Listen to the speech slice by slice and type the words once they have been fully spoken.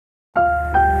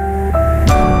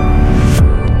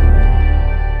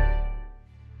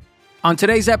On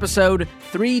today's episode,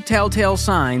 3 telltale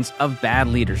signs of bad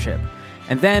leadership.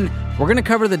 And then we're going to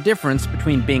cover the difference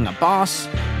between being a boss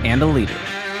and a leader.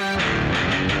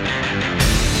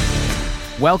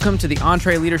 Welcome to the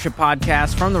EntreLeadership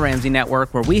Podcast from the Ramsey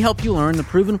Network, where we help you learn the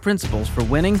proven principles for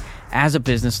winning as a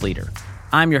business leader.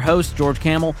 I'm your host, George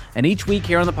Camel, and each week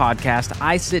here on the podcast,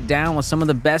 I sit down with some of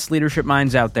the best leadership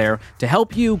minds out there to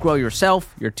help you grow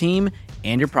yourself, your team,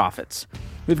 and your profits.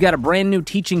 We've got a brand new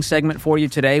teaching segment for you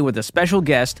today with a special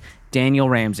guest, Daniel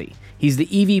Ramsey. He's the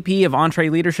EVP of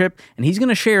EntreLeadership, and he's going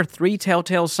to share 3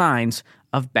 telltale signs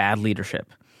of bad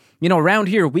leadership. You know, around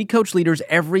here, we coach leaders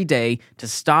every day to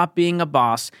stop being a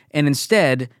boss and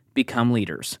instead become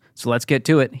leaders. So let's get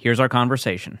to it. Here's our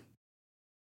conversation.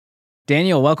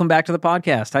 Daniel, welcome back to the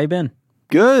podcast. How you been?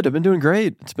 Good. I've been doing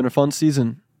great. It's been a fun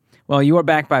season. Well, you are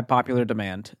back by popular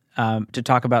demand to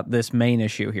talk about this main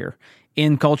issue here.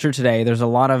 In culture today, there's a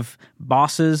lot of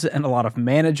bosses and a lot of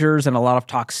managers and a lot of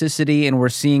toxicity, and we're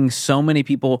seeing so many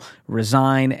people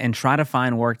resign and try to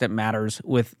find work that matters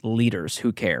with leaders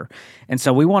who care. And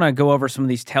so we want to go over some of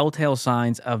these telltale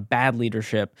signs of bad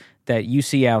leadership that you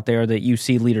see out there that you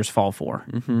see leaders fall for.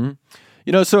 Mm-hmm.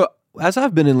 You know, so as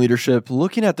I've been in leadership,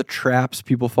 looking at the traps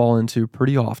people fall into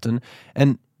pretty often,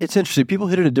 and it's interesting, people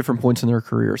hit it at different points in their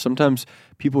career. Sometimes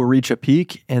people reach a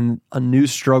peak and a new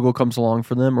struggle comes along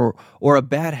for them, or a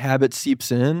bad habit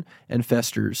seeps in and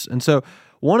festers. And so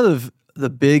one of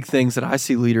the big things that I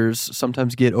see leaders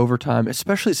sometimes get over time,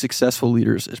 especially successful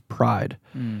leaders, is pride.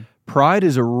 Pride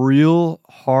is a real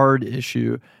hard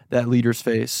issue that leaders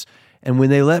face. And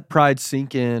when they let pride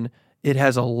sink in, it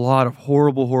has a lot of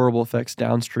horrible, horrible effects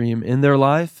downstream in their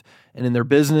life and in their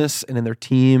business and in their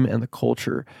team and the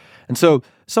culture. And so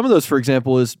some of those, for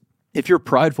example, is if you're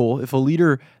prideful, if a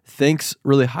leader thinks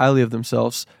really highly of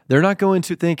themselves, they're not going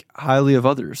to think highly of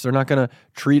others. They're not going to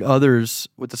treat others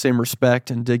with the same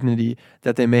respect and dignity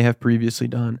that they may have previously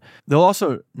done. They'll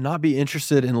also not be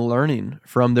interested in learning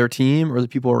from their team or the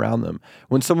people around them.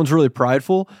 When someone's really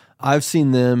prideful, I've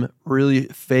seen them really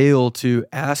fail to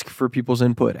ask for people's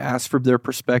input, ask for their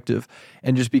perspective,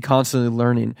 and just be constantly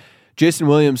learning. Jason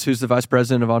Williams, who's the vice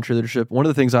president of EntreLeadership, one of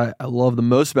the things I love the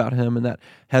most about him and that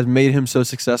has made him so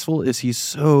successful is he's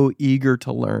so eager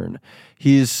to learn.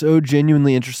 He is so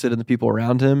genuinely interested in the people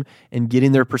around him and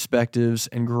getting their perspectives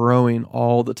and growing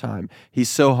all the time. He's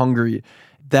so hungry.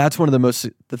 That's one of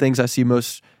the things I see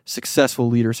most successful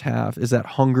leaders have, is that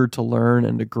hunger to learn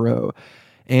and to grow.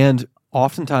 And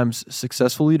oftentimes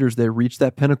successful leaders, they reach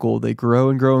that pinnacle, they grow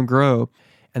and grow and grow,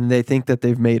 and they think that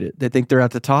they've made it. They think they're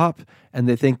at the top, and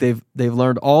they think they've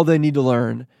learned all they need to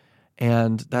learn,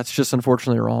 and that's just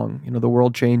unfortunately wrong. You know, the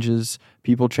world changes,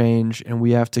 people change, and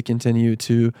we have to continue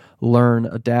to learn,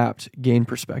 adapt, gain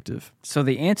perspective. So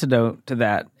the antidote to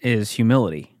that is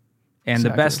humility. And Exactly.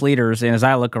 The best leaders, and as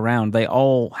I look around, they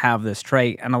all have this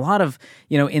trait. And a lot of,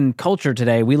 in culture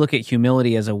today, we look at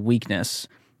humility as a weakness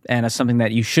and as something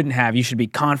that you shouldn't have. You should be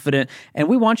confident. And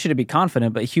we want you to be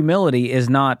confident, but humility is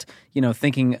not,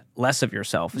 thinking less of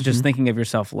yourself. It's just thinking of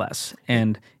yourself less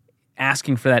and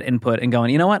asking for that input and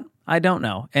going, you know what? I don't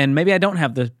know. And maybe I don't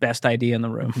have the best idea in the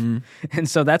room. Mm-hmm. And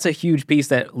so that's a huge piece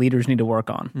that leaders need to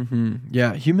work on. Mm-hmm.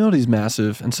 Yeah, humility is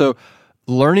massive. And so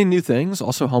learning new things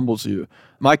also humbles you.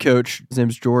 My coach, his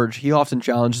name's George, he often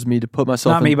challenges me to put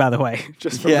myself Not me, by the way,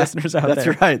 just for listeners out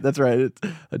there. That's right. It's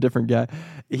a different guy.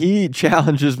 He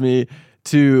challenges me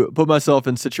to put myself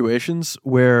in situations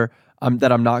where I'm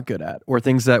not good at, or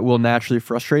things that will naturally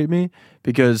frustrate me,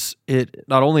 because it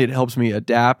not only it helps me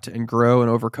adapt and grow and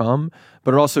overcome,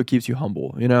 but it also keeps you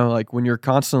humble. Like when you're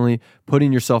constantly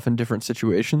putting yourself in different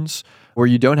situations where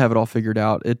you don't have it all figured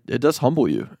out, it does humble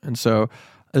you. And so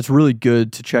it's really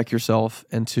good to check yourself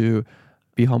and to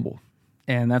be humble.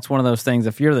 And that's one of those things,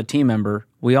 if you're the team member,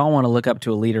 we all want to look up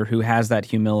to a leader who has that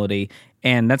humility,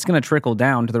 and that's going to trickle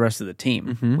down to the rest of the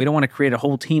team. Mm-hmm. We don't want to create a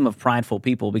whole team of prideful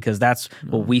people, because that's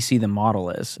what we see the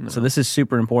model is. No. So this is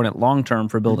super important long-term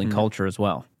for building culture as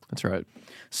well. That's right.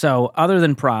 So other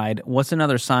than pride, what's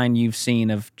another sign you've seen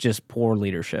of just poor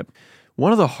leadership?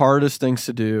 One of the hardest things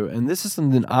to do, and this is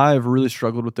something I've really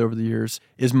struggled with over the years,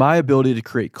 is my ability to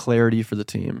create clarity for the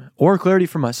team, or clarity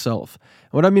for myself.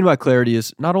 And what I mean by clarity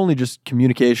is not only just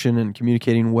communication and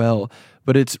communicating well,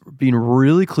 but it's being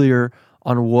really clear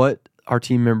on what our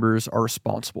team members are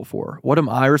responsible for. What am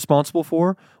I responsible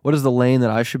for? What is the lane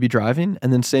that I should be driving?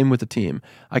 And then same with the team.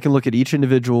 I can look at each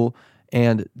individual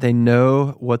and they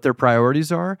know what their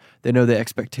priorities are. They know the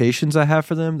expectations I have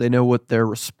for them. They know what they're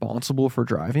responsible for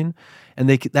driving. And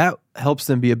that helps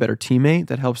them be a better teammate.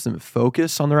 That helps them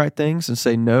focus on the right things and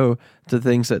say no to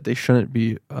things that they shouldn't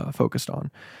be focused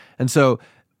on. And so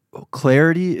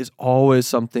clarity is always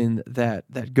something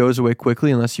that goes away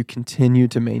quickly unless you continue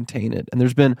to maintain it. And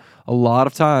there's been a lot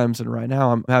of times, and right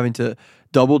now I'm having to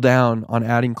double down on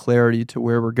adding clarity to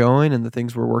where we're going and the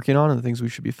things we're working on and the things we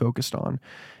should be focused on.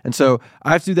 And so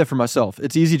I have to do that for myself.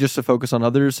 It's easy just to focus on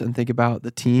others and think about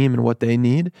the team and what they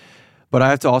need, but I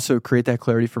have to also create that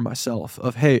clarity for myself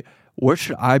of, hey, what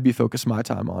should I be focused my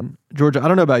time on? George, I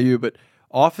don't know about you, but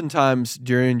oftentimes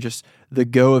during just the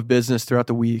go of business throughout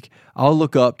the week, I'll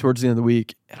look up towards the end of the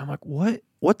week and I'm like,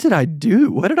 what did I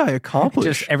do? What did I accomplish?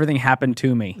 Just everything happened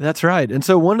to me. That's right. And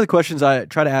so one of the questions I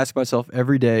try to ask myself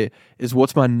every day is,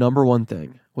 what's my number one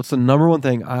thing? What's the number one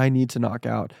thing I need to knock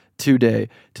out today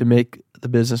to make the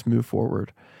business move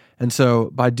forward? And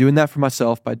so by doing that for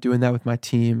myself, by doing that with my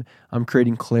team, I'm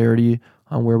creating clarity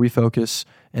on where we focus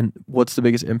and what's the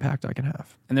biggest impact I can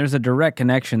have. And there's a direct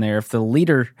connection there. If the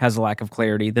leader has a lack of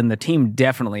clarity, then the team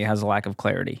definitely has a lack of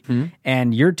clarity. Mm-hmm.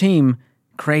 And your team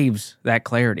craves that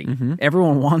clarity. Mm-hmm.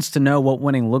 Everyone wants to know what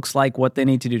winning looks like, what they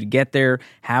need to do to get there,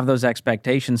 have those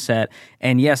expectations set.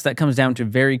 And yes, that comes down to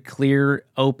very clear,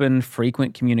 open,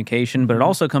 frequent communication, but it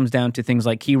also comes down to things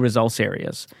like key results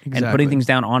areas and putting things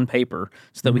down on paper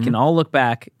so that we can all look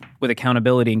back with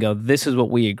accountability and go, this is what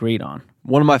we agreed on.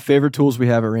 One of my favorite tools we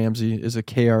have at Ramsey is a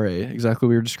KRA, exactly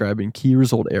what we were describing, key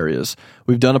result areas.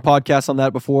 We've done a podcast on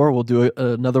that before. We'll do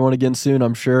another one again soon,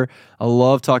 I'm sure. I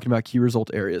love talking about key result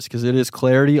areas because it is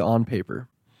clarity on paper.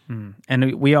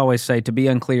 And we always say to be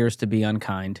unclear is to be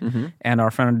unkind. Mm-hmm. And our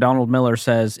friend Donald Miller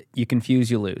says, you confuse,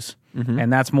 you lose. Mm-hmm.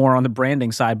 And that's more on the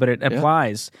branding side, but it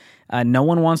applies. No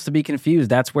one wants to be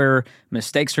confused. That's where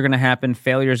mistakes are going to happen,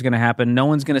 failure is going to happen. No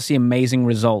one's going to see amazing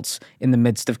results in the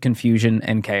midst of confusion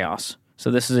and chaos. So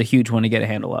this is a huge one to get a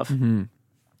handle of. Mm-hmm.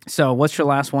 So what's your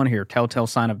last one here? Telltale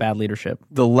sign of bad leadership.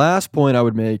 The last point I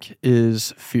would make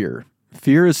is fear.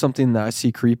 Fear is something that I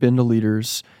see creep into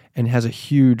leaders and has a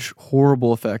huge,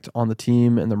 horrible effect on the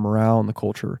team and the morale and the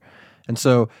culture. And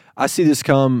so I see this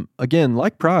come, again,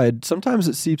 like pride. Sometimes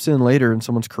it seeps in later in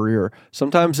someone's career.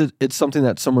 Sometimes it's something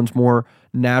that someone's more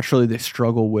naturally they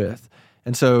struggle with.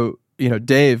 And so,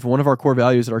 Dave, one of our core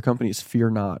values at our company is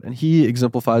fear not. And he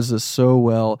exemplifies this so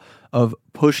well of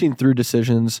pushing through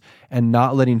decisions and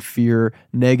not letting fear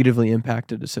negatively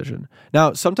impact a decision.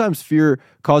 Now, sometimes fear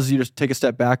causes you to take a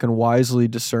step back and wisely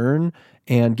discern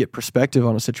and get perspective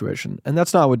on a situation. And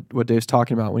that's not what Dave's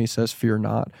talking about when he says fear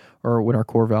not, or when our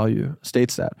core value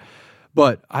states that.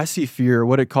 But I see fear,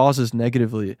 what it causes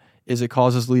negatively is it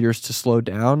causes leaders to slow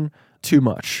down too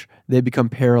much. They become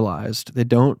paralyzed. They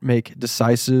don't make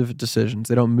decisive decisions.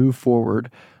 They don't move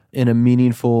forward in a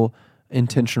meaningful,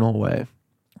 intentional way.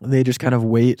 They just kind of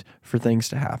wait for things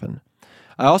to happen.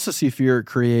 I also see fear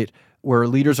create where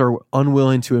leaders are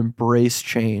unwilling to embrace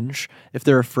change. If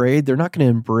they're afraid, they're not going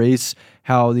to embrace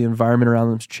how the environment around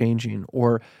them is changing,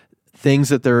 or things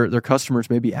that their customers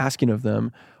may be asking of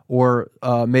them, or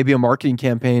maybe a marketing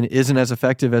campaign isn't as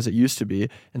effective as it used to be,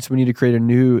 and so we need to create a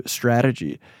new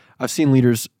strategy. I've seen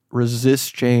leaders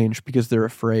resist change because they're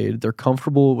afraid. They're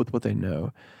comfortable with what they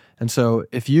know. And so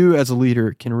if you as a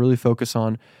leader can really focus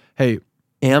on, hey,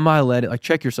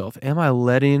 check yourself, am I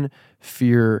letting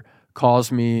fear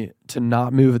cause me to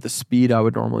not move at the speed I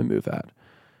would normally move at?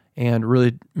 And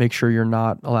really make sure you're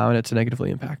not allowing it to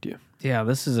negatively impact you. Yeah,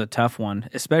 this is a tough one,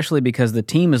 especially because the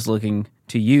team is looking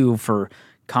to you for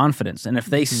confidence. And if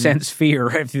they sense fear,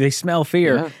 if they smell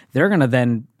fear, they're going to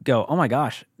then go, oh my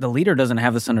gosh, the leader doesn't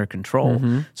have this under control.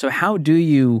 Mm-hmm. So how do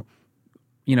you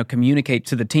communicate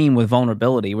to the team with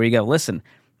vulnerability where you go, listen,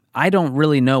 I don't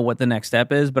really know what the next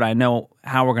step is, but I know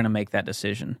how we're going to make that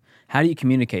decision. How do you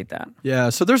communicate that? Yeah,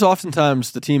 so there's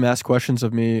oftentimes the team asks questions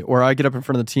of me, or I get up in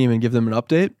front of the team and give them an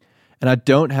update, and I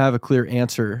don't have a clear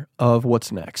answer of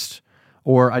what's next,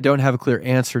 or I don't have a clear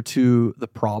answer to the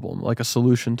problem, like a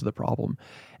solution to the problem.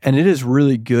 And it is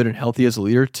really good and healthy as a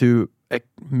leader to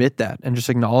admit that and just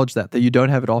acknowledge that you don't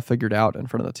have it all figured out in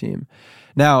front of the team.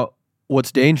 Now,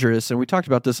 what's dangerous, and we talked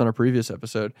about this on a previous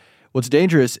episode, what's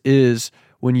dangerous is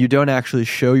when you don't actually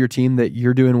show your team that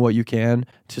you're doing what you can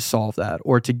to solve that,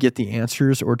 or to get the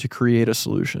answers, or to create a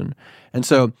solution. And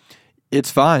so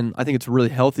it's fine. I think it's really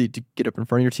healthy to get up in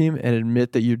front of your team and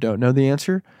admit that you don't know the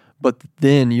answer, but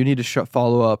then you need to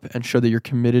follow up and show that you're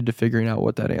committed to figuring out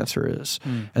what that answer is.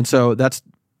 And so that's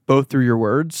both through your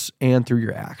words and through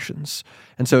your actions.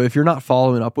 And so if you're not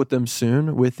following up with them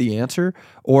soon with the answer,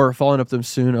 or following up with them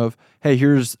soon of, hey,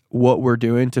 here's what we're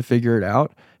doing to figure it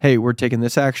out. Hey, we're taking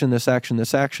this action, this action,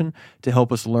 this action to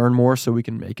help us learn more so we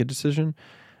can make a decision.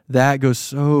 That goes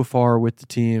so far with the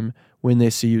team when they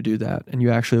see you do that and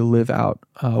you actually live out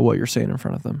what you're saying in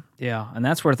front of them. Yeah, and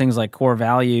that's where things like core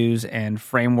values and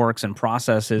frameworks and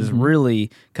processes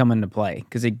really come into play,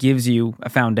 because it gives you a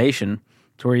foundation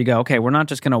to where you go, okay, we're not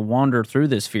just going to wander through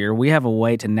this fear. We have a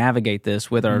way to navigate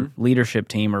this with our leadership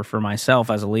team, or for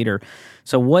myself as a leader.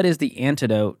 So what is the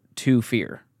antidote to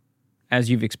fear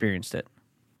as you've experienced it?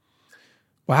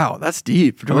 Wow, that's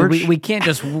deep, George. I mean, we can't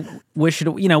just wish it,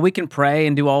 we can pray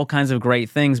and do all kinds of great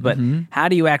things, but how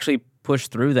do you actually push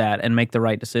through that and make the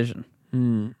right decision?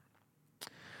 I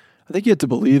think you have to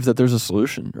believe that there's a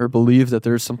solution, or believe that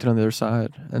there's something on the other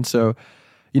side. And so,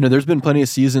 there's been plenty of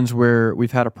seasons where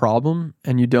we've had a problem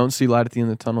and you don't see light at the end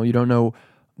of the tunnel. You don't know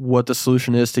what the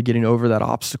solution is to getting over that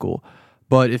obstacle.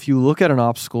 But if you look at an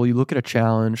obstacle, you look at a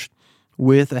challenge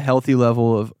with a healthy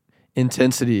level of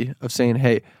intensity of saying,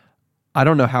 hey, I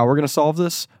don't know how we're going to solve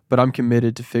this, but I'm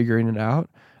committed to figuring it out.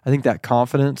 I think that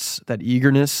confidence, that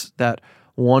eagerness, that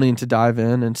wanting to dive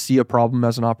in and see a problem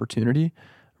as an opportunity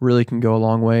really can go a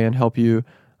long way and help you.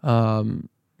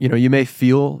 You may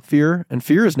feel fear, and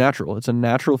fear is natural. It's a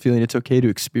natural feeling. It's okay to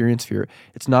experience fear.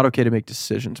 It's not okay to make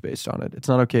decisions based on it. It's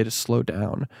not okay to slow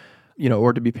down,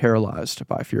 or to be paralyzed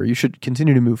by fear. You should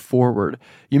continue to move forward.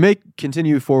 You may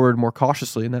continue forward more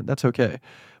cautiously, and that's okay.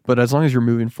 But as long as you're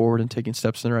moving forward and taking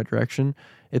steps in the right direction,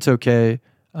 it's okay.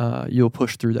 You'll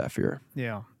push through that fear.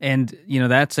 Yeah. And,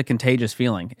 that's a contagious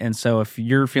feeling. And so if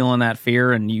you're feeling that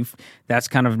fear and that's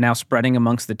kind of now spreading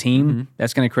amongst the team,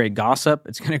 that's going to create gossip.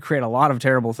 It's going to create a lot of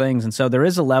terrible things. And so there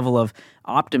is a level of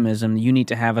optimism you need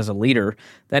to have as a leader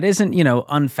that isn't,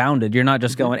 unfounded. You're not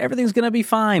just going, everything's going to be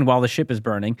fine while the ship is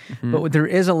burning. But there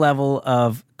is a level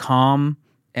of calm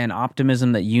and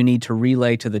optimism that you need to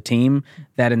relay to the team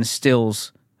that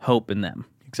instills hope in them.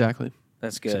 Exactly.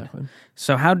 That's good. Exactly.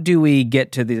 So how do we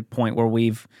get to the point where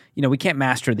we can't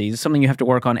master these? It's something you have to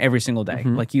work on every single day.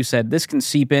 Like you said, this can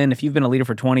seep in. If you've been a leader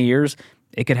for 20 years,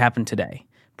 it could happen today.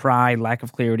 Pride, lack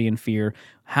of clarity, and fear.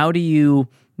 How do you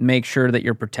make sure that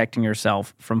you're protecting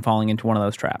yourself from falling into one of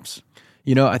those traps?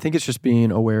 I think it's just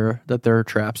being aware that there are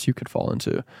traps you could fall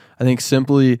into. I think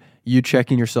simply you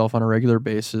checking yourself on a regular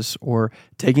basis, or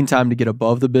taking time to get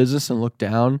above the business and look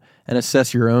down and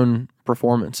assess your own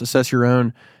performance, assess your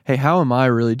own, hey, how am I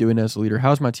really doing as a leader?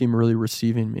 How is my team really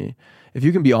receiving me? If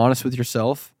you can be honest with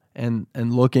yourself and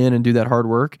look in and do that hard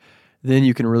work, then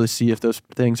you can really see if those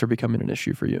things are becoming an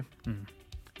issue for you.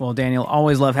 Well, Daniel,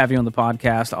 always love having you on the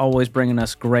podcast, always bringing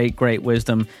us great, great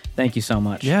wisdom. Thank you so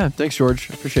much. Yeah, thanks, George.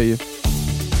 I appreciate you.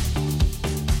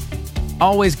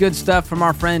 Always good stuff from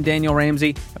our friend Daniel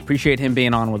Ramsey. Appreciate him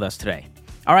being on with us today.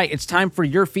 All right, it's time for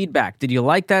your feedback. Did you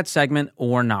like that segment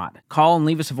or not? Call and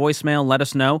leave us a voicemail. Let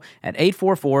us know at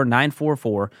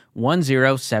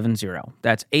 844-944-1070.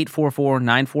 That's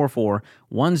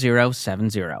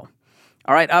 844-944-1070.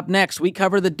 All right, up next, we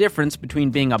cover the difference between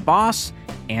being a boss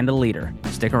and a leader.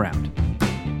 Stick around.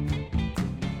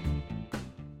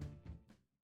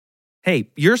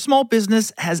 Hey, your small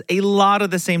business has a lot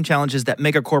of the same challenges that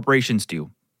mega corporations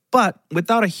do, but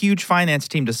without a huge finance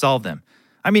team to solve them.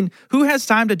 I mean, who has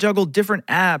time to juggle different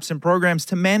apps and programs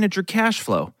to manage your cash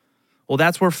flow? Well,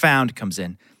 that's where Found comes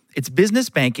in. It's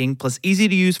business banking plus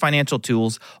easy-to-use financial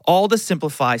tools, all to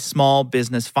simplify small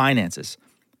business finances.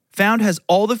 Found has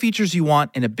all the features you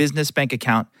want in a business bank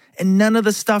account and none of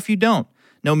the stuff you don't.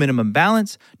 No minimum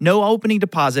balance, no opening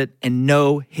deposit, and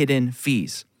no hidden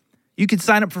fees. You can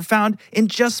sign up for Found in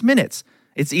just minutes.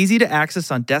 It's easy to access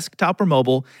on desktop or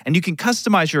mobile, and you can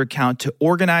customize your account to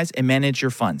organize and manage your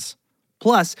funds.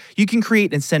 Plus, you can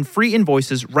create and send free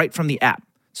invoices right from the app,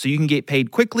 so you can get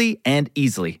paid quickly and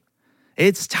easily.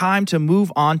 It's time to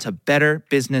move on to better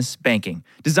business banking,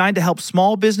 designed to help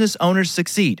small business owners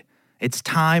succeed. It's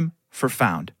time for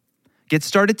Found. Get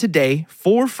started today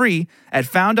for free at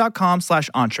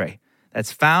found.com/entree.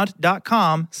 That's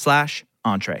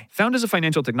found.com/entree. Found is a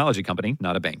financial technology company,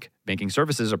 not a bank. Banking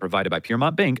services are provided by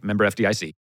Piermont Bank, member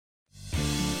FDIC.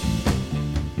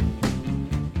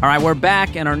 All right, we're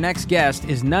back, and our next guest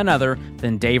is none other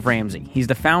than Dave Ramsey. He's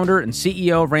the founder and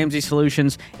CEO of Ramsey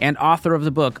Solutions and author of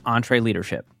the book,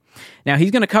 EntreLeadership. Now,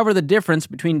 he's going to cover the difference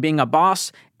between being a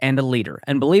boss and a leader.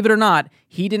 And believe it or not,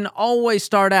 he didn't always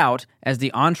start out as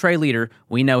the entree leader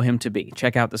we know him to be.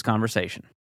 Check out this conversation.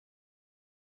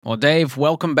 Well, Dave,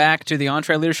 welcome back to the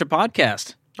EntreLeadership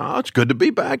Podcast. Oh, it's good to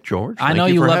be back, George. I know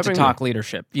you love to talk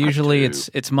leadership. Usually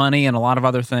it's money and a lot of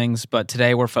other things, but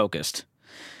today we're focused.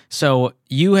 So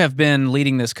you have been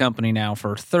leading this company now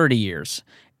for 30 years,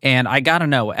 and I got to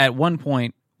know, at one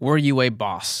point, were you a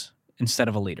boss instead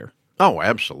of a leader? Oh,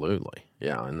 absolutely.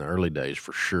 Yeah, in the early days,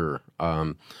 for sure.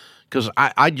 Because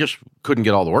I just couldn't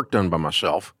get all the work done by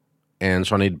myself. And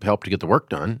so I needed help to get the work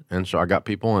done. And so I got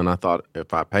people, and I thought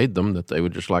if I paid them that they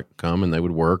would just like come and they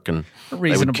would work and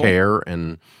they would care.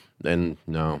 And then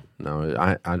no.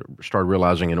 I started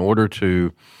realizing in order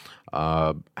to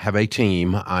have a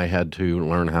team, I had to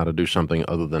learn how to do something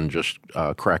other than just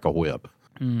crack a whip.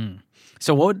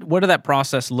 So what did that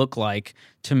process look like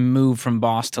to move from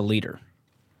boss to leader?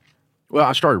 Well,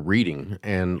 I started reading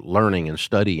and learning and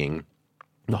studying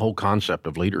the whole concept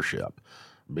of leadership.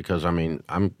 Because,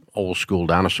 I'm old school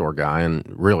dinosaur guy, and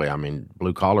really,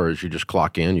 blue collar is you just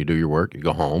clock in, you do your work, you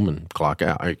go home and clock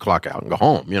out and go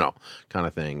home, kind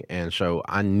of thing. And so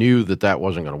I knew that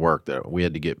wasn't going to work, that we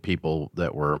had to get people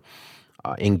that were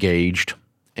engaged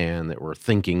and that were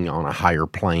thinking on a higher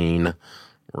plane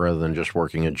rather than just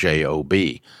working a job.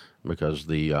 Because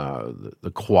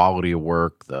the quality of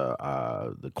work,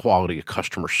 the quality of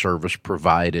customer service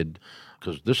provided,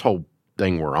 because this whole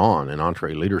thing we're on in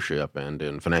EntreLeadership and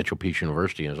in Financial Peace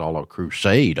University is all a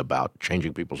crusade about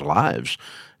changing people's lives.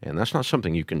 And that's not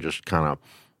something you can just kind of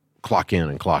clock in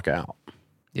and clock out.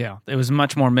 Yeah, it was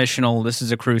much more missional. This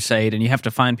is a crusade, and you have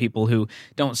to find people who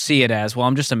don't see it as, well,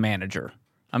 I'm just a manager.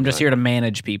 I'm just here to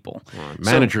manage people. Right.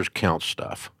 Managers count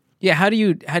stuff. Yeah, how do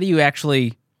you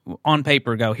actually on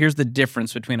paper go, here's the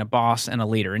difference between a boss and a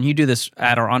leader? And you do this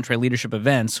at our EntreLeadership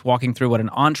events, walking through what an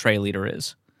EntreLeader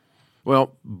is.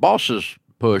 Well, bosses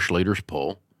push, leaders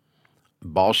pull.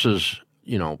 Bosses,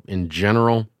 in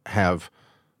general, have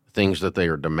things that they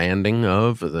are demanding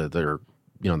of. They're,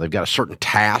 they've got a certain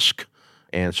task.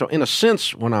 And so in a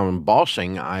sense, when I'm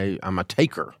bossing, I'm a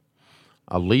taker.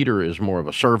 A leader is more of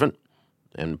a servant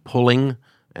and pulling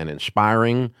and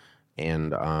inspiring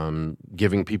and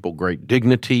giving people great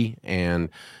dignity. And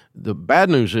the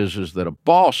bad news is that a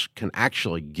boss can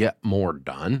actually get more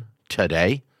done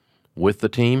today with the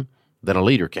team than a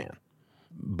leader can.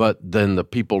 But then the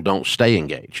people don't stay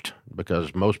engaged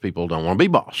because most people don't want to be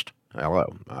bossed. Hello.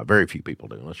 Very few people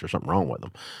do, unless there's something wrong with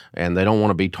them. And they don't want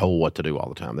to be told what to do all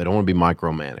the time. They don't want to be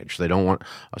micromanaged. They don't want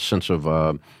a sense of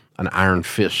an iron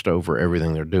fist over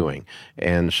everything they're doing.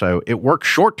 And so it works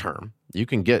short term. You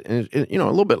can get, a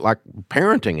little bit like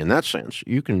parenting in that sense.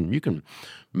 You can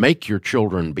make your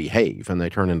children behave and they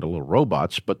turn into little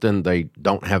robots, but then they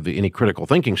don't have any critical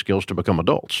thinking skills to become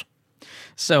adults.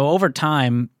 So over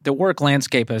time, the work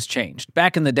landscape has changed.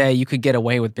 Back in the day, you could get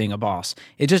away with being a boss.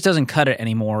 It just doesn't cut it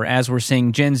anymore. As we're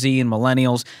seeing Gen Z and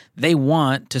millennials, they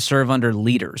want to serve under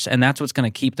leaders, and that's what's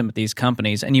going to keep them at these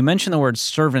companies. And you mentioned the word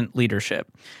servant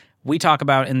leadership. We talk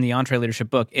about in the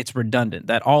EntreLeadership book, it's redundant,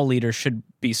 that all leaders should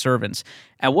be servants.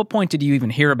 At what point did you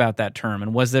even hear about that term,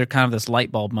 and was there kind of this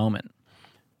light bulb moment?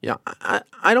 Yeah,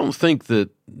 I don't think that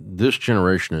this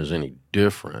generation is any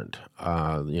different.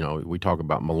 We talk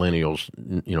about millennials,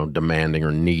 demanding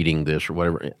or needing this or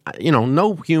whatever.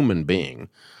 No human being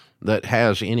that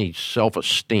has any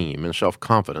self-esteem and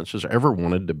self-confidence has ever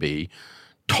wanted to be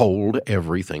told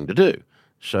everything to do.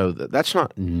 So that's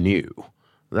not new.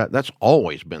 That's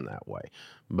always been that way.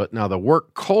 But now the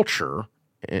work culture,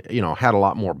 had a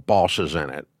lot more bosses in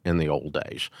it in the old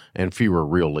days and fewer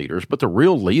real leaders. But the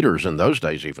real leaders in those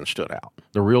days even stood out.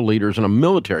 The real leaders in a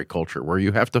military culture where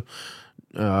you have to,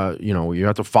 you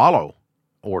have to follow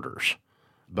orders.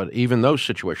 But even those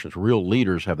situations, real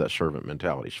leaders have that servant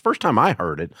mentality. First time I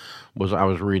heard it was I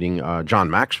was reading John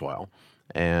Maxwell.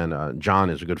 And John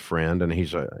is a good friend, and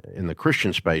he's in the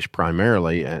Christian space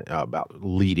primarily about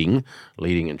leading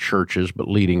in churches, but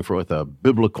leading with a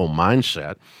biblical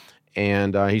mindset.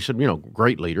 And he said,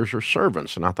 great leaders are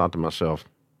servants. And I thought to myself,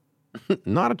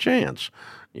 not a chance.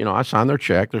 I sign their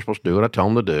check. They're supposed to do what I tell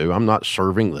them to do. I'm not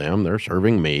serving them. They're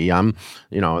serving me.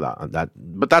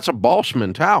 But that's a boss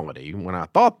mentality when I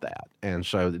thought that. And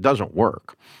so it doesn't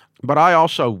work. But I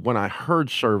also, when I heard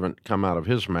servant come out of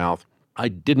his mouth, I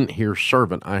didn't hear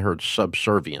servant. I heard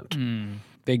subservient.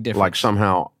 Big difference. Like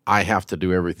somehow I have to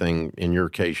do everything, in your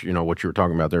case, what you were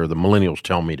talking about there, the millennials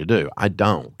tell me to do. I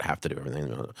don't have to do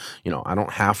everything. I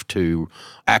don't have to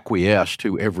acquiesce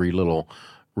to every little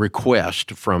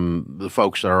request from the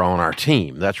folks that are on our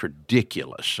team. That's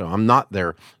ridiculous. So I'm not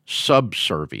their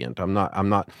subservient. I'm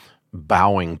not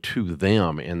bowing to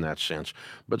them in that sense.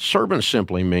 But servant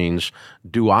simply means,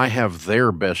 do I have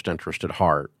their best interest at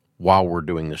heart while we're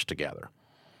doing this together?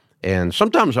 And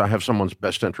sometimes I have someone's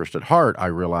best interest at heart, I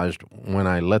realized, when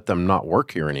I let them not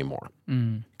work here anymore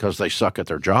because they suck at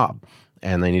their job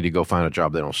and they need to go find a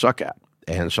job they don't suck at.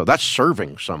 And so that's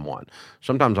serving someone.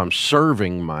 Sometimes I'm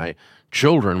serving my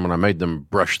children when I made them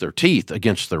brush their teeth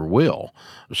against their will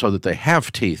so that they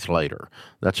have teeth later.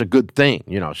 That's a good thing,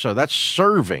 So that's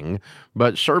serving,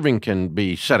 but serving can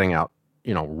be setting out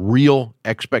real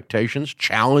expectations,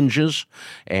 challenges,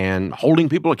 and holding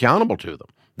people accountable to them.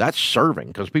 That's serving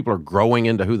because people are growing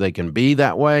into who they can be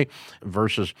that way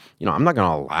versus, I'm not going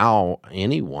to allow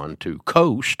anyone to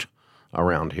coast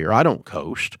around here. I don't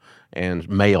coast and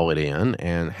mail it in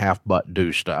and half-butt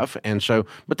do stuff. And so,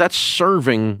 but that's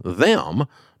serving them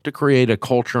to create a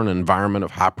culture and environment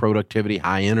of high productivity,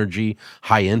 high energy,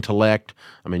 high intellect.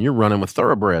 I mean, you're running with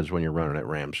thoroughbreds when you're running at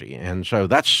Ramsey. And so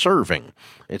that's serving.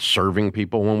 It's serving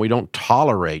people when we don't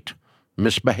tolerate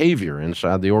misbehavior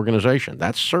inside the organization.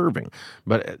 That's serving.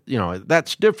 But,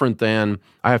 that's different than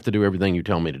I have to do everything you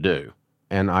tell me to do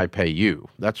and I pay you.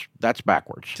 That's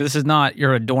backwards. So this is not,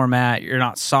 you're a doormat, you're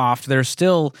not soft. There's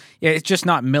still, it's just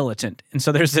not militant. And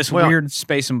so there's this weird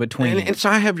space in between. And so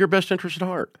I have your best interest at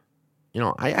heart.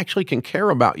 I actually can care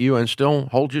about you and still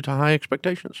hold you to high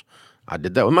expectations. I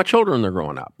did that with my children. They're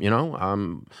growing up.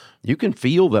 You can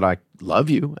feel that I love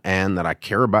you and that I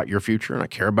care about your future and I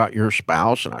care about your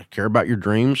spouse and I care about your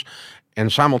dreams.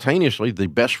 And simultaneously, the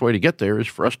best way to get there is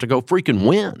for us to go freaking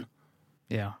win.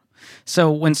 Yeah.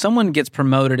 So when someone gets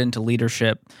promoted into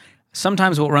leadership,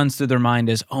 sometimes what runs through their mind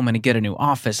is, I'm going to get a new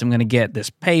office. I'm going to get this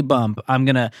pay bump. I'm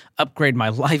going to upgrade my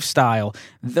lifestyle.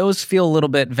 Those feel a little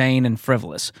bit vain and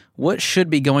frivolous. What should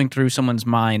be going through someone's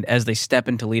mind as they step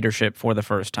into leadership for the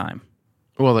first time?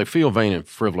 Well, they feel vain and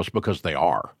frivolous because they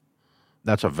are.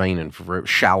 That's a vain and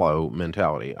shallow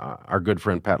mentality. Our good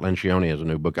friend Pat Lencioni has a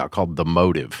new book out called The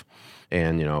Motive.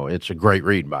 And, it's a great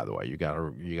read, by the way. You got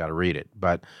to read it.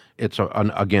 But it's,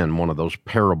 again, one of those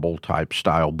parable-type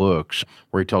style books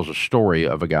where he tells a story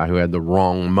of a guy who had the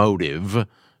wrong motive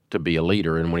to be a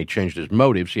leader. And when he changed his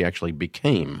motives, he actually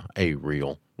became a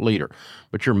real leader.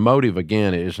 But your motive,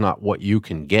 again, is not what you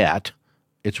can get.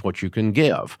 It's what you can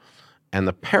give. And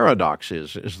the paradox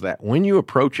is that when you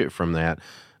approach it from that,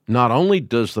 not only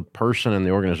does the person in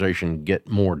the organization get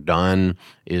more done,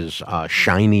 is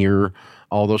shinier,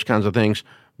 all those kinds of things,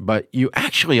 but you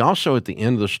actually also at the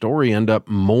end of the story end up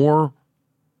more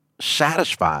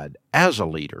satisfied as a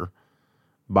leader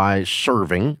by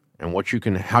serving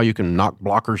and how you can knock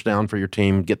blockers down for your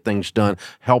team, get things done,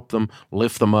 help them,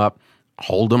 lift them up,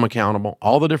 hold them accountable,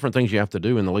 all the different things you have to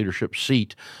do in the leadership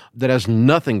seat that has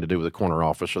nothing to do with the corner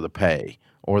office or the pay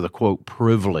or the, quote,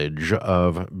 privilege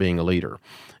of being a leader.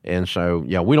 And so,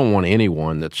 we don't want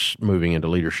anyone that's moving into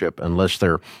leadership unless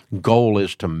their goal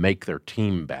is to make their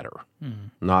team better,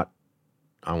 not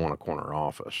I want a corner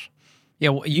office. Yeah,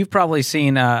 well, you've probably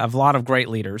seen a lot of great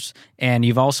leaders, and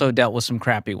you've also dealt with some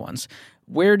crappy ones.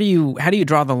 How do you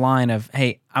draw the line of,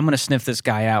 hey, I'm going to sniff this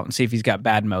guy out and see if he's got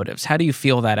bad motives? How do you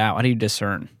feel that out? How do you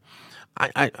discern?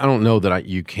 I don't know that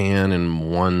you can in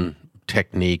one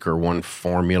technique or one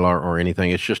formula or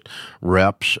anything. It's just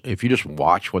reps. If you just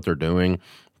watch what they're doing,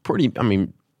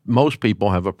 most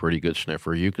people have a pretty good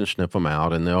sniffer. You can sniff them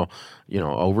out and they'll,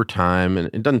 over time, and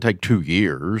it doesn't take 2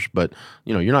 years, but,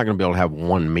 you're not going to be able to have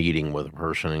one meeting with a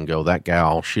person and go, that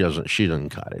gal, she doesn't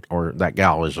cut it, or that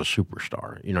gal is a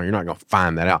superstar. You're not going to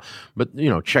find that out. But,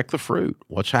 check the fruit.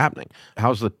 What's happening?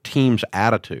 How's the team's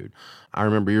attitude? I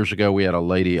remember years ago we had a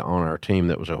lady on our team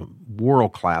that was a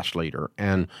world-class leader,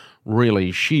 and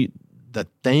really the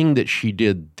thing that she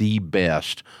did the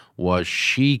best was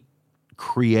she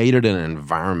created an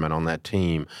environment on that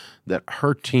team that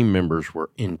her team members were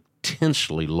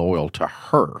intensely loyal to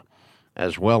her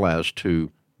as well as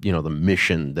to, the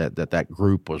mission that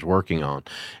group was working on.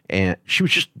 And she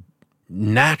was just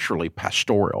naturally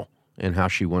pastoral in how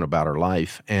she went about her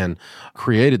life and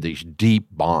created these deep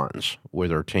bonds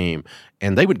with her team.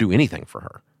 And they would do anything for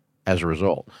her as a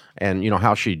result. And,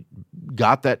 how she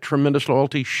got that tremendous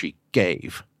loyalty, she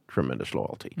gave tremendous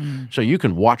loyalty. So you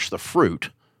can watch the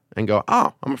fruit and go,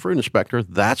 I'm a fruit inspector.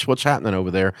 That's what's happening over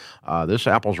there. This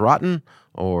apple's rotten,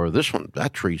 or this one,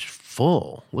 that tree's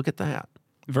full. Look at that.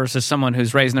 Versus someone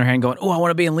who's raising their hand going, I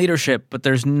want to be in leadership, but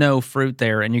there's no fruit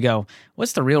there. And you go,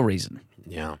 what's the real reason?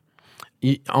 Yeah.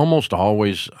 Almost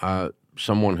always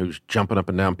someone who's jumping up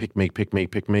and down, pick me, pick me,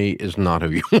 pick me, is not who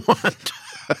you want.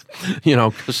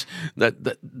 Because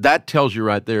that tells you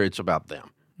right there it's about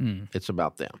them. It's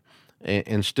about them.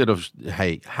 Instead of,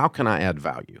 hey, how can I add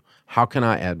value? How can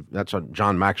I add, that's a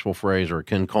John Maxwell phrase or a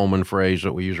Ken Coleman phrase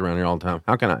that we use around here all the time.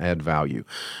 How can I add value?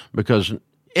 Because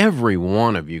every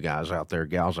one of you guys out there,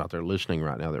 gals out there listening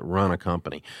right now that run a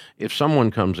company, if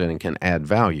someone comes in and can add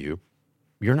value,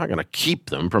 you're not going to keep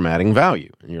them from adding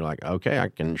value. And you're like, okay, I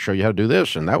can show you how to do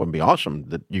this, and that would be awesome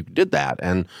that you did that.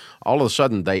 And all of a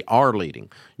sudden, they are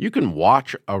leading. You can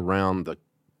watch around the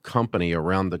company,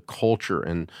 around the culture,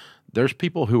 and there's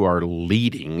people who are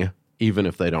leading even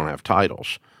if they don't have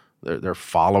titles. They're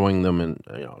following them in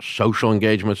social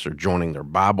engagements. They're joining their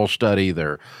Bible study.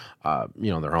 They're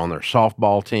they're on their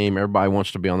softball team. Everybody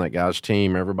wants to be on that guy's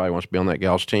team. Everybody wants to be on that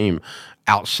gal's team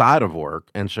outside of work.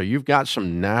 And so you've got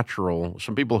some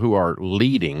people who are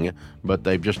leading, but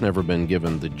they've just never been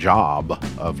given the job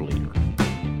of leader.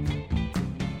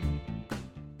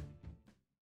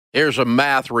 Here's a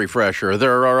math refresher.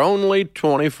 There are only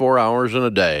 24 hours in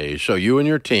a day, so you and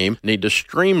your team need to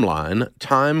streamline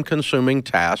time-consuming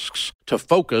tasks to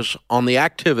focus on the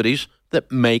activities that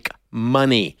make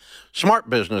money. Smart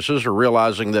businesses are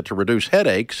realizing that to reduce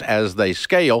headaches as they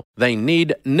scale, they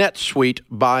need NetSuite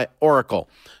by Oracle.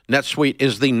 NetSuite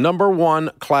is the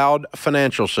 #1 cloud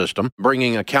financial system,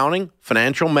 bringing accounting,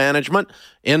 financial management,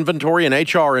 inventory, and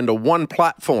HR into one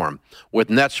platform. With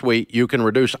NetSuite, you can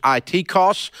reduce IT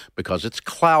costs because it's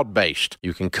cloud-based.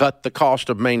 You can cut the cost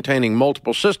of maintaining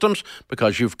multiple systems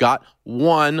because you've got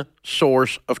one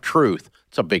source of truth.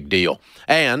 It's a big deal.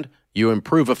 And you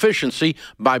improve efficiency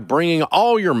by bringing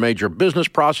all your major business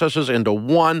processes into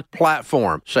one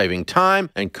platform, saving time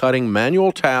and cutting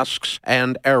manual tasks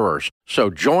and errors. So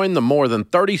join the more than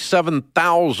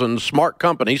 37,000 smart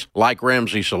companies like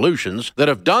Ramsey Solutions that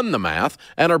have done the math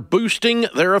and are boosting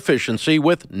their efficiency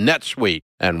with NetSuite.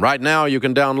 And right now you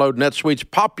can download NetSuite's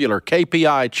popular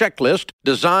KPI checklist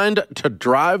designed to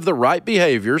drive the right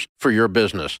behaviors for your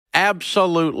business.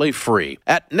 Absolutely free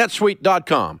at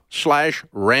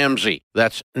netsuite.com/Ramsey.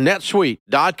 That's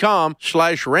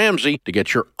netsuite.com/Ramsey to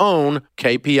get your own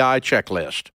KPI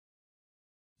checklist.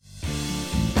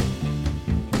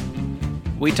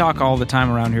 We talk all the time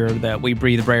around here that we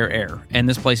breathe rare air, and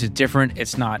this place is different.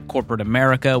 It's not corporate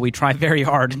America. We try very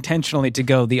hard intentionally to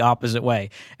go the opposite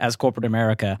way as corporate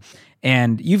America.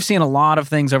 And you've seen a lot of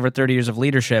things over 30 years of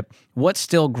leadership. What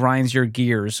still grinds your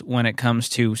gears when it comes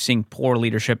to seeing poor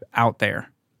leadership out there?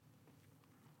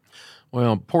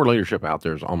 Well, poor leadership out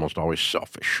there is almost always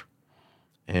selfish,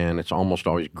 and it's almost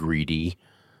always greedy.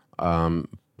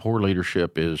 Poor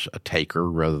leadership is a taker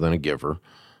rather than a giver.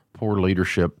 Poor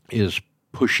leadership is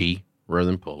pushy rather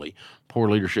than pulley. Poor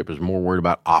leadership is more worried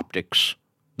about optics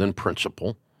than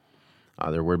principle.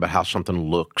 They're worried about how something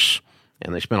looks,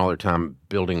 and they spend all their time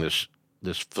building this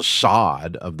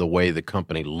facade of the way the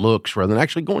company looks rather than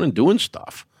actually going and doing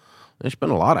stuff. They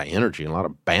spend a lot of energy and a lot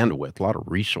of bandwidth, a lot of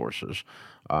resources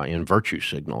in virtue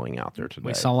signaling out there today.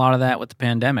 We saw a lot of that with the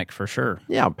pandemic, for sure.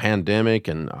 Yeah, pandemic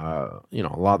and a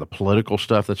lot of the political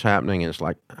stuff that's happening. And it's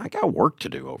like, I got work to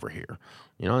do over here.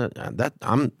 That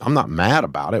I'm not mad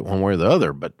about it one way or the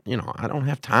other, but I don't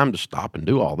have time to stop and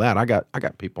do all that. I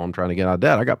got people I'm trying to get out of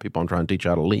debt. I got people I'm trying to teach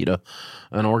how to lead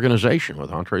an organization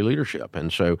with EntreLeadership,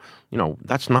 and so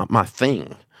that's not my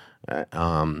thing. Part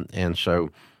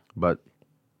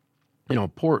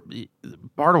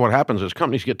of what happens is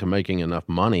companies get to making enough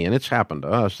money, and it's happened to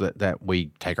us that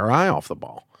we take our eye off the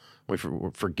ball. We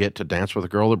forget to dance with the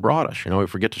girl that brought us. We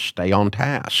forget to stay on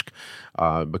task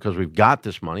because we've got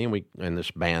this money and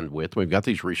this bandwidth. We've got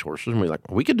these resources, and we're like,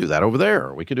 we could do that over there,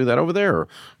 or we could do that over there, or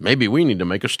maybe we need to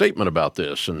make a statement about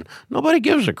this, and nobody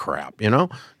gives a crap.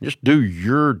 Just do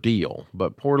your deal.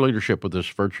 But poor leadership with this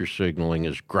virtue signaling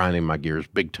is grinding my gears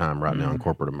big time right now in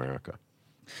corporate America.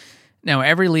 Now,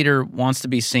 every leader wants to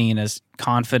be seen as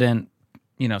confident,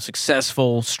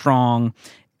 successful, strong,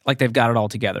 like they've got it all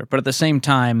together. But at the same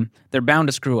time, they're bound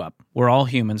to screw up. We're all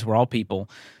humans. We're all people.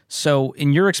 So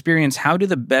in your experience, how do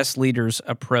the best leaders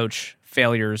approach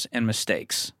failures and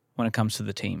mistakes when it comes to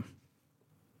the team?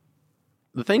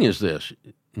 The thing is this,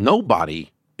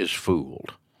 nobody is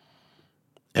fooled.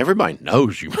 Everybody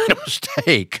knows you made a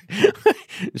mistake.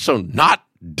 So not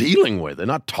dealing with it,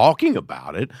 not talking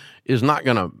about it is not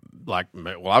going to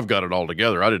I've got it all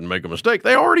together. I didn't make a mistake.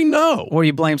 They already know. Or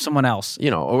you blame someone else.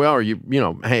 Hey,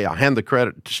 I hand the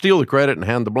credit, steal the credit and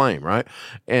hand the blame, right?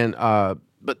 And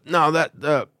but no,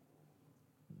 the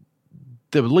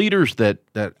leaders that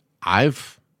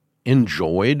I've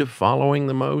enjoyed following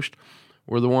the most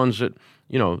were the ones that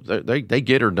they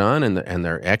get her done and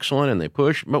they're excellent and they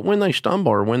push. But when they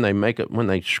stumble or when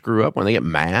they screw up, when they get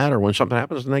mad or when something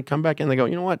happens, and they come back in, they go,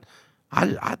 you know what?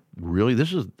 I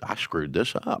screwed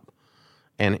this up.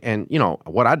 And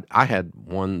I had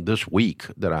one this week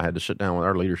that I had to sit down with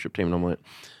our leadership team, and I'm like,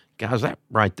 guys, that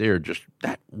right there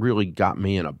that really got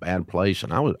me in a bad place,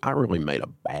 and I really made a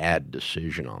bad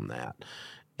decision on that.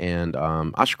 And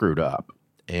I screwed up.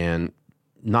 And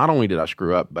not only did I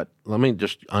screw up, but let me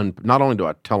just not only do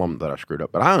I tell them that I screwed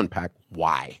up, but I unpack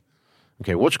why.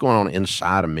 Okay, what's going on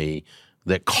inside of me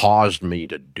that caused me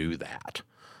to do that?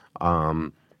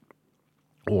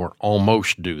 Or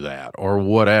almost do that, or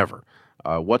whatever.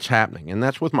 What's happening? And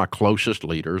that's with my closest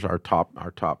leaders, our top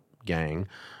gang.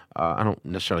 I don't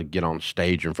necessarily get on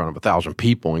stage in front of 1,000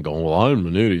 people and go, well, I'm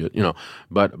an idiot,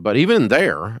 But even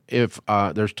there, if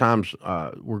there's times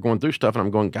we're going through stuff and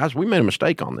I'm going, guys, we made a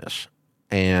mistake on this,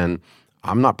 and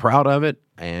I'm not proud of it.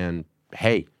 And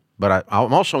hey, but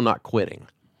I'm also not quitting,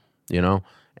 And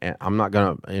I'm not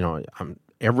gonna, I'm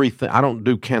everything. I don't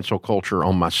do cancel culture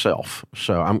on myself,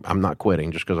 so I'm not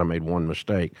quitting just because I made one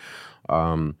mistake.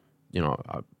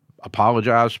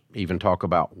 Apologize, even talk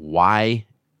about what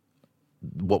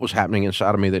was happening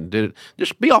inside of me that did it.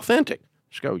 Just be authentic.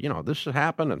 Just go, this has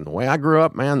happened, and the way I grew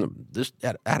up, man,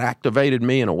 that activated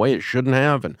me in a way it shouldn't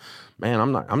have, and man,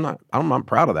 I'm not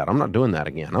proud of that. I'm not doing that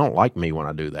again. I don't like me when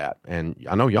I do that, and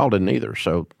I know y'all didn't either.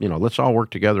 So let's all work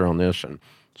together on this. And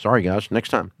sorry, guys, next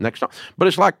time. But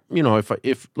it's like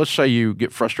if let's say you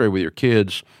get frustrated with your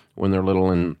kids when they're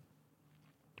little and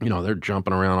they're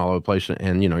jumping around all over the place,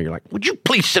 and you're like, would you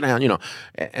please sit down?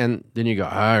 And then you go,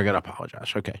 I got to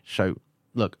apologize. Okay, so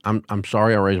look, I'm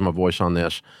sorry I raised my voice on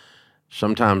this.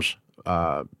 Sometimes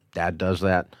Dad does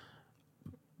that,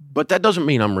 but that doesn't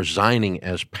mean I'm resigning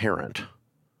as parent.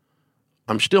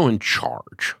 I'm still in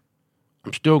charge.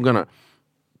 I'm still going to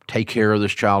take care of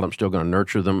this child. I'm still going to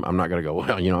nurture them. I'm not going to go,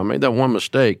 well, I made that one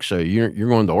mistake, so you're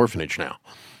going to the orphanage now.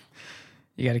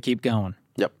 You got to keep going.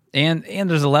 Yep. And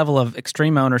there's a level of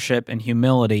extreme ownership and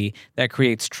humility that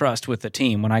creates trust with the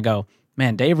team. When I go,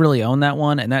 man, Dave really owned that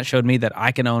one, and that showed me that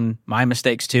I can own my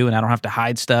mistakes too, and I don't have to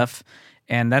hide stuff.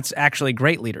 And that's actually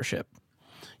great leadership.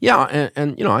 Yeah,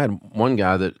 and I had one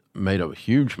guy that made a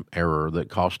huge error that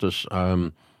cost us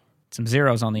some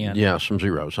zeros on the end. Yeah, some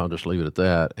zeros. I'll just leave it at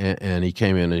that. And he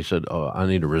came in and he said, I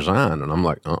need to resign. And I'm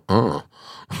like,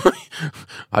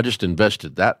 I just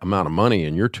invested that amount of money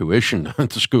in your tuition at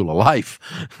the School of Life.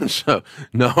 So,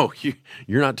 no,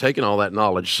 you're not taking all that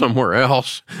knowledge somewhere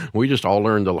else. We just all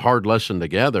learned the hard lesson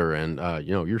together, and,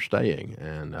 you're staying.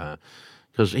 And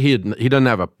because he doesn't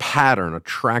have a pattern, a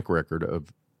track record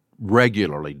of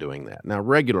regularly doing that. Now,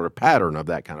 regular pattern of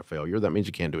that kind of failure, that means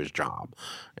he can't do his job,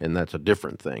 and that's a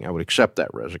different thing. I would accept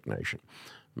that resignation.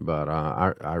 But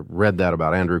I read that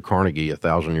about Andrew Carnegie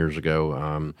 1,000 years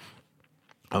ago,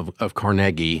 of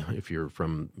Carnegie, if you're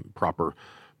from proper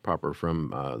from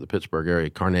the Pittsburgh area,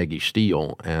 Carnegie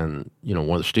Steel, and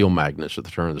one of the steel magnates at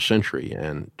the turn of the century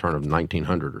and turn of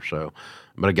 1900 or so.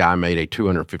 But a guy made a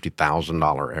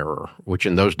 $250,000 error, which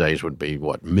in those days would be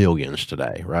millions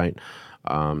today, right?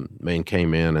 Man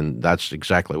came in, and that's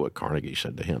exactly what Carnegie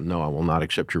said to him. No, I will not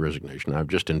accept your resignation. I've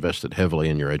just invested heavily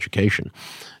in your education.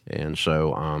 And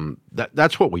so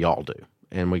that's what we all do.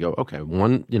 And we go, okay,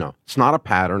 it's not a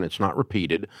pattern. It's not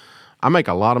repeated. I make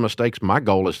a lot of mistakes. My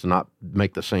goal is to not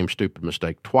make the same stupid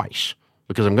mistake twice,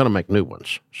 because I'm going to make new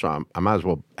ones. So I might as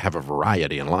well have a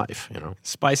variety in life,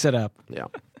 Spice it up. Yeah.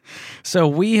 So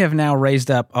we have now raised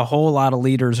up a whole lot of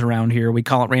leaders around here. We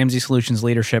call it Ramsey Solutions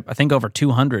Leadership. I think over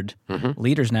 200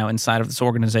 leaders now inside of this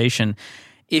organization.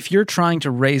 If you're trying to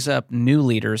raise up new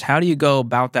leaders, how do you go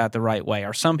about that the right way?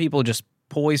 Are some people just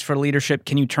poised for leadership?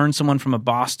 Can you turn someone from a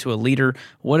boss to a leader?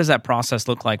 What does that process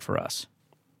look like for us?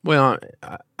 Well,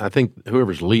 I think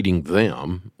whoever's leading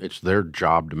them, it's their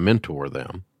job to mentor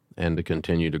them and to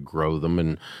continue to grow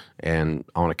them, and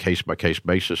on a case-by-case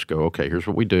basis go, okay, here's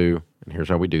what we do, and here's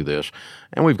how we do this.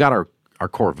 And we've got our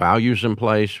core values in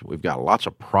place. We've got lots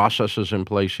of processes in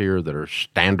place here that are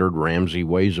standard Ramsey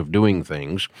ways of doing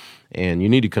things, and you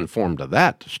need to conform to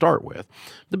that to start with.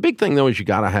 The big thing, though, is you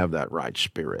got to have that right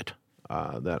spirit,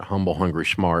 that humble, hungry,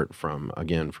 smart from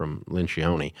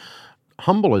Lencioni.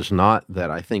 Humble is not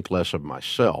that I think less of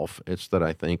myself. It's that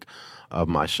I think of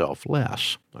myself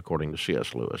less, according to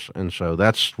C.S. Lewis. And so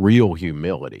that's real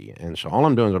humility. And so all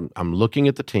I'm doing is I'm looking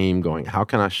at the team going, how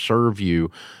can I serve you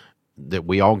that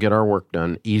we all get our work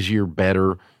done easier,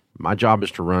 better? My job is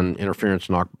to run interference,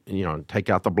 take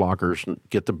out the blockers,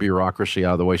 get the bureaucracy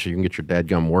out of the way so you can get your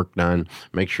dadgum work done,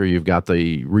 make sure you've got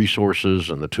the resources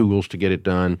and the tools to get it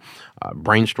done,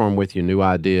 brainstorm with you new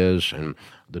ideas, and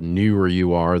the newer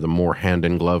you are, the more hand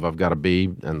in glove I've got to be,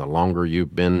 and the longer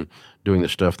you've been doing the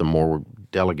stuff, the more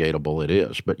delegatable it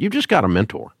is. But you've just got to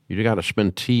mentor. You got to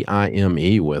spend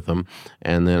time with them,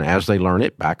 and then as they learn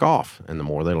it, back off. And the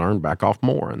more they learn, back off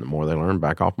more. And the more they learn,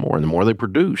 back off more. And the more they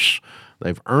produce,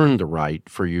 they've earned the right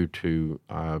for you to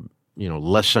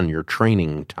lessen your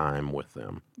training time with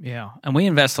them. Yeah, and we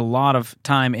invest a lot of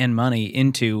time and money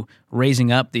into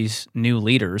raising up these new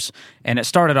leaders. And it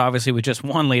started obviously with just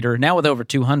one leader, now with over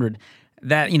 200.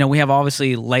 That, we have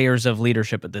obviously layers of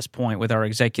leadership at this point with our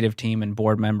executive team and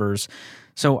board members.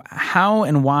 So how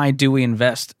and why do we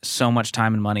invest so much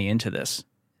time and money into this?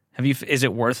 Is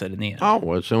it worth it in the end? Oh,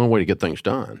 well, it's the only way to get things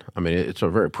done. I mean, it's a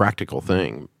very practical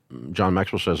thing. John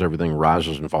Maxwell says everything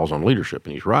rises and falls on leadership,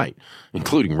 and he's right,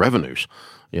 including revenues.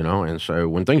 And so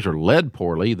when things are led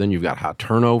poorly, then you've got high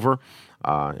turnover,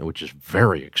 which is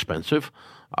very expensive.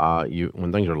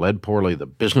 When things are led poorly, the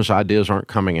business ideas aren't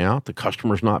coming out, the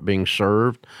customer's not being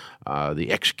served,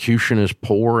 the execution is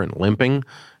poor and limping.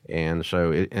 And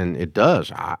so it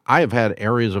does. I have had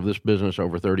areas of this business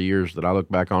over 30 years that I look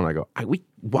back on and I go,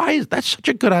 why is that such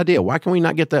a good idea? Why can we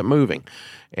not get that moving?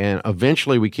 And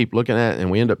eventually we keep looking at it and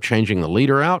we end up changing the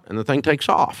leader out and the thing takes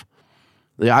off.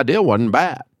 The idea wasn't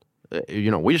bad.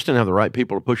 We just didn't have the right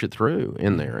people to push it through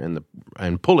in there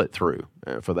and pull it through,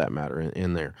 for that matter,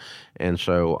 in there. And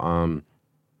so,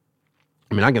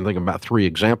 I can think of about 3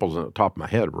 examples on the top of my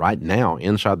head right now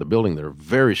inside the building that are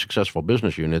very successful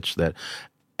business units that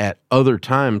at other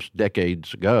times,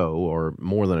 decades ago or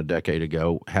more than a decade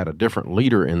ago, had a different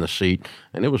leader in the seat,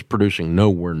 and it was producing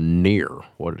nowhere near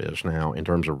what it is now in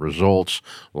terms of results,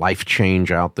 life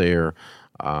change out there.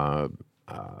 The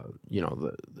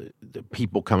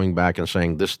people coming back and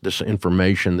saying this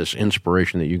information, this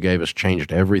inspiration that you gave us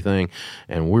changed everything,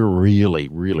 and we're really,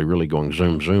 really, really going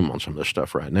zoom on some of this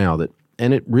stuff right now.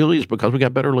 And it really is because we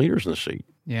got better leaders in the seat.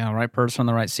 Yeah, right person on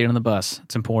the right seat on the bus.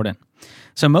 It's important.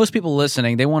 So most people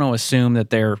listening, they want to assume that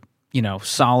they're,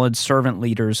 solid servant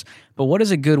leaders. But what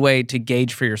is a good way to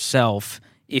gauge for yourself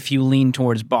if you lean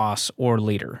towards boss or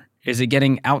leader? Is it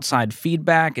getting outside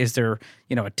feedback? Is there,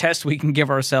 a test we can give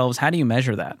ourselves? How do you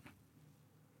measure that?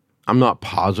 I'm not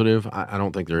positive. I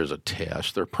don't think there is a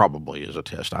test. There probably is a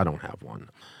test. I don't have one.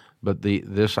 But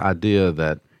this idea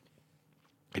that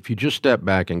if you just step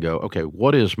back and go, okay,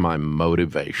 what is my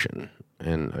motivation?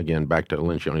 And again, back to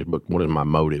Lencioni's book, what is my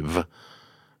motive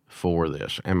for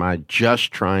this? Am I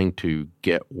just trying to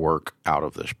get work out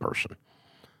of this person?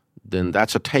 Then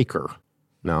that's a taker.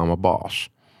 Now I'm a boss.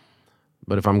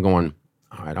 But if I'm going,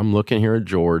 all right, I'm looking here at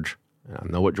George, and I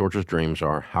know what George's dreams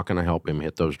are. How can I help him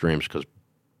hit those dreams? Because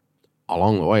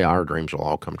along the way, our dreams will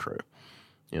all come true,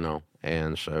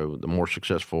 And so the more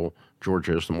successful George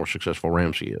is, the more successful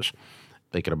Ramsey is.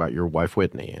 Thinking about your wife,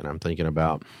 Whitney, and I'm thinking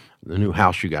about the new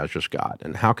house you guys just got.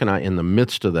 And how can I, in the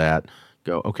midst of that,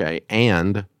 go, okay,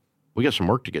 and we got some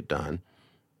work to get done,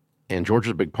 and George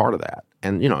is a big part of that.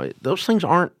 And, those things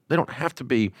they don't have to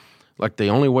be like the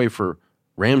only way for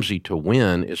Ramsey to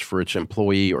win is for its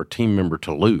employee or team member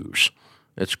to lose.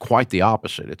 It's quite the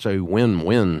opposite. It's a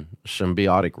win-win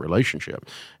symbiotic relationship.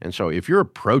 And so if you're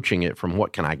approaching it from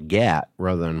what can I get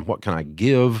rather than what can I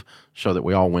give so that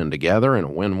we all win together in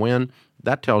a win-win,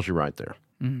 that tells you right there.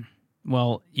 Mm.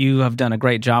 Well, you have done a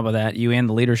great job of that, you and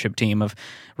the leadership team, of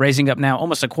raising up now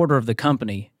almost a quarter of the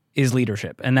company is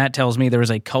leadership. And that tells me there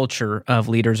is a culture of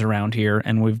leaders around here,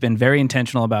 and we've been very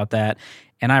intentional about that.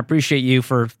 And I appreciate you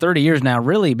for 30 years now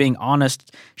really being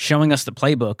honest, showing us the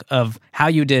playbook of how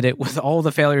you did it with all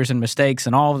the failures and mistakes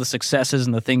and all of the successes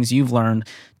and the things you've learned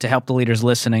to help the leaders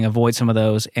listening avoid some of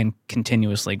those and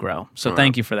continuously grow. So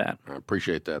thank you for that. I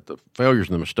appreciate that. The failures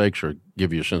and the mistakes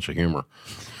give you a sense of humor.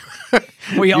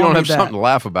 We all you don't have that. Something to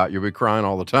laugh about. You'll be crying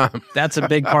all the time. That's a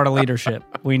big part of leadership.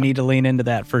 We need to lean into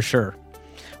that for sure.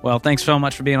 Well, thanks so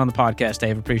much for being on the podcast,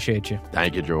 Dave. Appreciate you.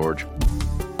 Thank you, George.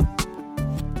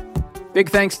 Big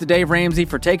thanks to Dave Ramsey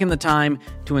for taking the time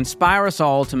to inspire us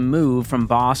all to move from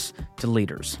boss to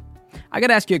leaders. I got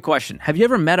to ask you a question. Have you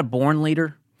ever met a born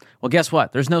leader? Well, guess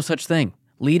what? There's no such thing.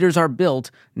 Leaders are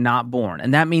built, not born.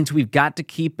 And that means we've got to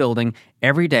keep building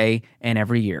every day and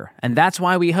every year. And that's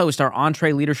why we host our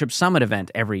Entree Leadership Summit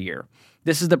event every year.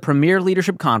 This is the premier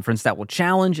leadership conference that will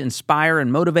challenge, inspire,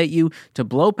 and motivate you to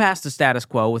blow past the status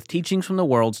quo with teachings from the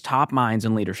world's top minds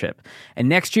in leadership. And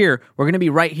next year, we're going to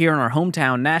be right here in our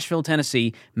hometown, Nashville,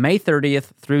 Tennessee, May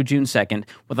 30th through June 2nd,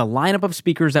 with a lineup of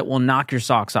speakers that will knock your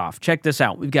socks off. Check this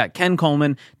out. We've got Ken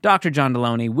Coleman, Dr. John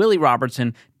Deloney, Willie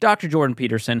Robertson, Dr. Jordan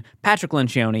Peterson, Patrick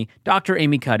Lencioni, Dr.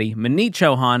 Amy Cuddy, Maneet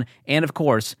Chauhan, and of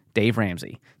course, Dave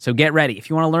Ramsey. So get ready. If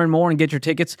you want to learn more and get your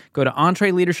tickets, go to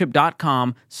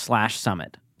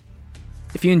entreleadership.com/summit.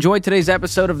 If you enjoyed today's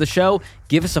episode of the show,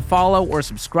 give us a follow or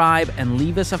subscribe and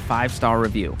leave us a 5-star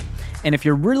review. And if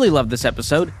you really love this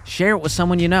episode, share it with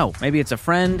someone you know. Maybe it's a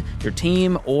friend, your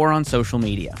team, or on social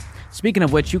media. Speaking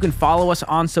of which, you can follow us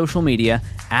on social media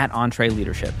at Entree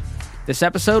Leadership. This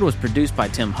episode was produced by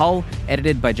Tim Hull,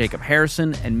 edited by Jacob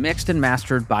Harrison, and mixed and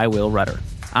mastered by Will Rudder.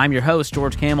 I'm your host,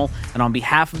 George Camel, and on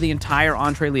behalf of the entire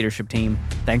Entree Leadership team,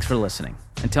 thanks for listening.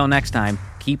 Until next time,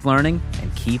 keep learning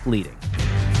and keep leading.